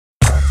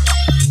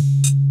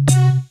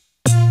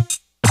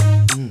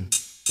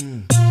Yeah.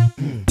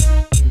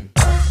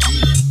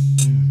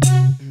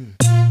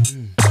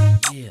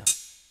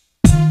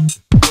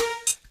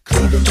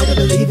 Cleveland, better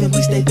believing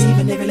we stay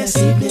thieving every last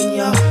evening,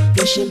 y'all.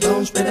 Flesh and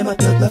bones, spreading my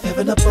thug love,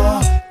 having a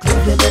ball.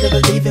 Cleveland,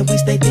 better believing we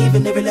stay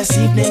thieving every last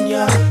evening,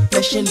 y'all.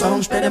 Flesh and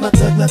bones, spreading my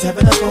thug love,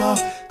 having a ball.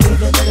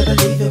 Cleveland, better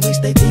believing we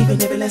stay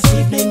thieving every last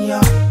evening,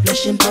 y'all.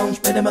 Flesh and bones,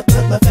 spreading my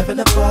thug love, having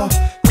a ball.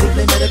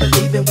 Cleveland, better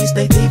believing we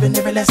stay thieving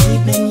every last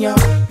evening, y'all.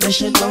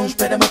 Flesh and bones,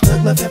 spreading my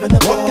thug love, having a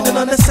ball. Walking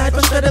on the side,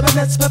 but spreading my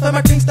nuts, puffing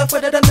my green stuff,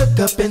 where did I look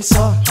up and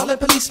saw? All the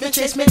policemen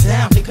chase me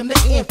down, they come to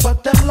end,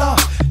 fuck the law.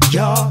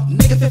 Y'all,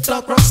 nigga fit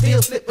flock, rock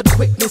steel, slip with the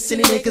quickness,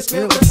 any niggas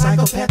feel with a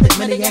psychopathic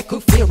maniac who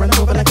feel, run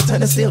him over like a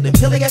ton of steel, then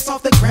peel the ass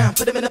off the ground,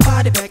 put him in a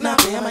body bag, now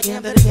damn, I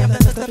am that I am,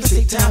 that's the stuff of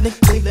sick town, in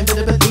Cleveland,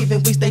 better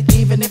believing, we stay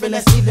thieving every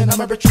last evening, I'm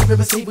a retriever,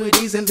 receive with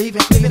ease and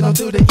leaving, cleaving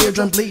onto the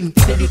eardrum bleeding,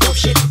 feeding you dope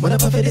shit, when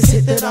up for this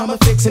hit that I'm a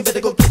fixin', better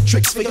go get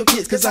tricks for your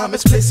kids, cause I'm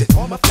explicit,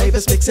 all my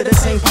flavors mix at the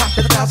same pot,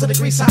 at 1,000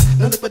 degrees hot,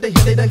 now look what the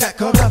hell they done got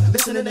caught up,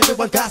 listening to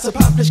everyone gossip,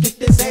 publish,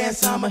 kick this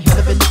ass, I'm a hell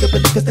of a nigga,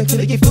 but niggas think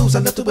kill you fools, I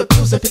love to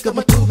abuse and pick up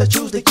my tool, I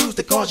choose to use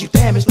to cause you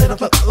damage, let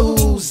off my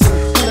ooze,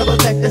 cannibal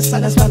back the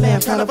silence my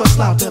lamb, kind of a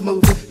slaughter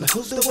movie, now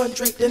who's the one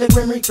draped in a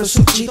grim reaper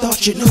suit, she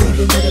thought you knew,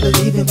 you better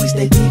believing we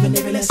stay thieving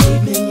every last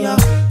evening, y'all,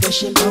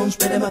 flesh and bones,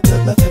 spreading my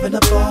thug love, having a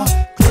ball,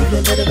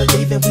 Cleveland, better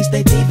believing we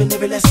stay thieving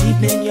every last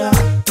evening, y'all,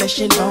 flesh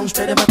and bones,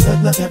 spreading my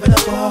thug love, having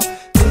a ball,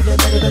 Cleveland,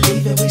 better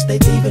believing we stay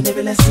thieving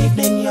every last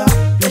evening, y'all,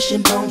 flesh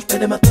and bones,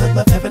 spreading my thug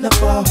love, having a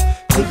ball,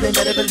 Cleveland,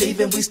 better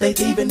believing we stay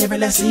thieving every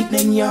last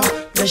evening, y'all,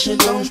 flesh and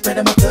bones,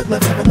 spreading my thug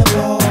love, having a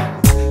ball.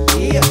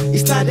 Yeah,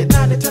 he's sliding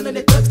down, they're turning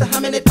their thugs to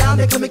humming it down.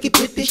 They come and get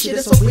with this shit,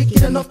 it's so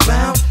wicked and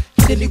unfound.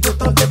 Hitting you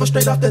with on level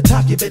straight off the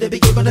top. You better be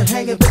able to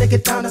hang it, better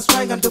get down and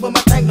swing. I'm doing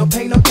my thing, no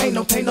pain, no gain,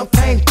 no pain, no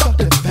pain. Fuck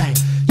the bang.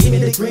 Give me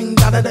the green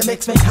dollar that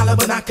makes me holler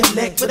when I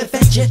collect. With a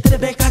fat jet to the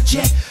bank, I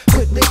check.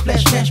 Quickly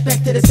flash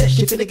back to the set.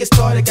 Shit finna get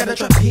started. Gotta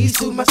drop peas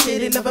to my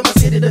city, loving my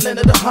city, the land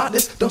of the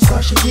heartless. Don't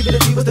start shit, even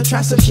if you was to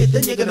try some shit,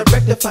 then you're gonna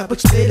rectify.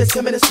 But is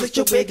coming and split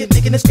your wig and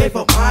digging this grave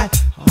for mine.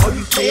 All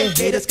you player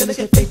haters gonna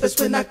get famous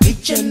when I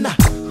beat you now.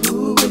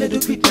 Ooh, when I do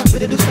creep down,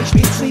 when I do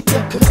street sweep,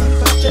 yeah. Come on,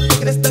 fight your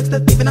thinking it's thugs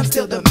that thieving, I'm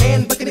still the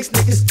man. Look at these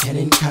niggas,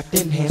 cannon cocked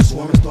in hand,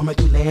 swarming, storming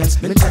through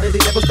lands. Mentality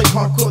levels stay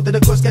hardcore, then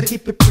of course gotta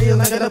keep it real.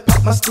 I gotta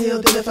pop my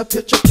steel, then if I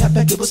put your cap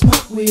back, it was my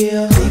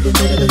wheel. Cleveland,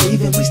 better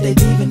believing we stay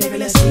thieving every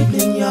last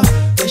evening, y'all.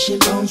 Flesh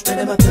and bones,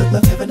 spreading my thug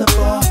love, having a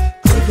ball.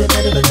 Cleveland,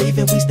 better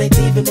believing we stay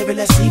thieving every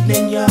last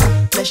evening, y'all.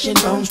 Flesh and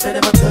bones,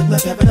 spreading my thug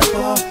love, having a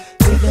ball.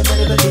 Cleveland,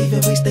 better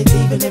believing we stay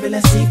thieving every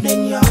last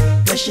evening, y'all.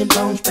 Flesh and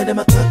bones, spreading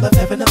my thug love,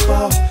 having a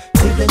ball.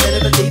 Cleveland,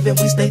 better believing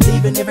we stay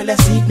thieving every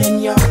last evening,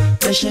 y'all.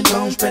 Flesh and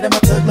bones, spreading my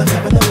thug love,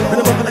 having a ball. Run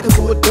 'em over like a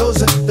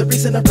bulldozer. The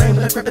reason I brain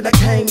when I grab it, I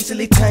came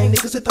easily tame.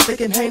 Niggas who thought they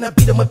can hang, I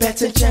beat 'em with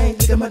bats and chains.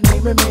 Nigga, my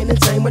name remain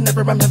insane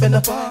whenever I'm having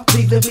a ball.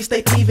 Cleveland, we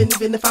stay thieving,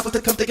 even if I was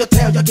to come to your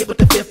town, y'all get with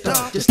the fifth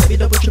on. Just let me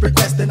know what you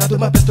request, and I'll do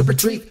my best to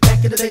retrieve.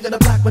 Back in the day on the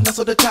block when I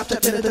saw the top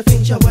into the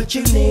fiend, show what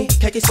you need.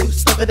 Khaki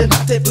suits, stuffing in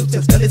hot tip boots,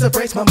 and skellies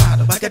embrace my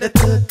motto. I got a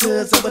thug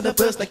cuz over the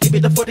bus, like give me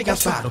the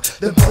 40-ounce bottle.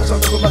 Them hoes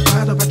all over my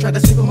bottle, I try to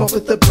sweep 'em off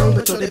with the broom,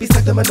 but yo, they be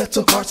stuck to my nuts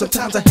so hard,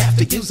 sometimes I have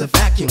to use a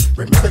vacuum.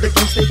 Remember the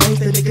gangsta,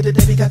 nigga,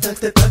 today we got thugs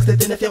that,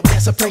 then if your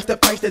ass a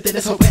prankster, then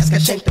this whole ass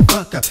got shanked the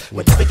fuck up.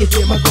 Whenever you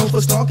hear my grown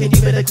was talking,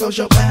 you better close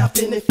your mouth,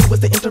 and if you was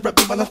to interrupt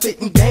me while I'm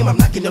fitting game, I'm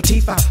knocking your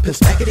teeth out. Pin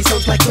stack of these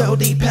hoes like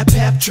Goldie,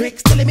 pap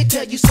tricks. Then let me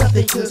tell you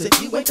something, cause if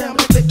you ain't down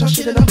with the click, talk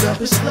shit and I'm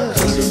dumping slugs.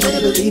 Cleveland,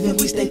 better believing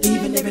we stay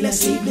thieving every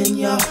last evening,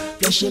 y'all.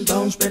 Flesh and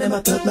bones, spreading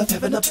my thug love,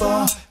 having a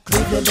ball.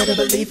 Cleveland, better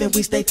believing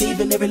we stay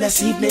thieving every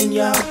last evening,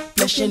 y'all.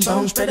 Flesh and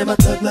bones, spreading my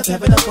thug love,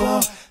 having a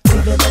ball.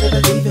 Cleveland, better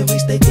believing we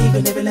stay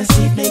thieving every last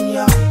evening,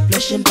 y'all.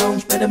 Flesh and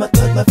bones, spreading my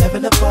thug love,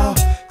 having a ball.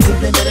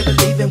 Cleveland, better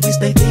believing we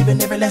stay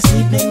thieving every last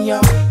evening,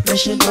 y'all.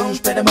 Flesh and bones,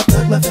 spreading my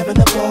thug love, having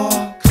a ball.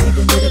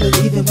 Cleveland, better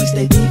believing we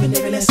stay thieving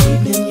every last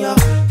evening, y'all.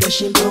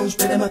 Flesh and bones,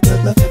 spreading my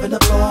thug love, having a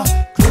ball.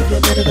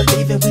 Cleveland, better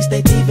believing we stay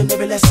thieving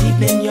every last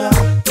evening, y'all.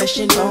 Flesh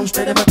and bones,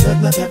 spreading my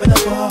thug love, having a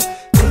ball.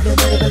 Cleveland,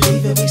 better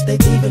believing we stay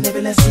thieving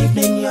every last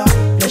evening, y'all.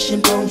 Flesh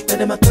and bones,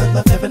 spreading my thug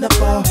love, having a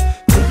ball.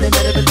 Cleveland,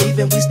 better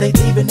believing we stay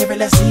thieving every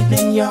last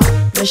evening, y'all.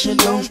 Flesh and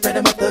bones,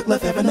 spreading my thug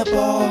love, having a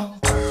ball.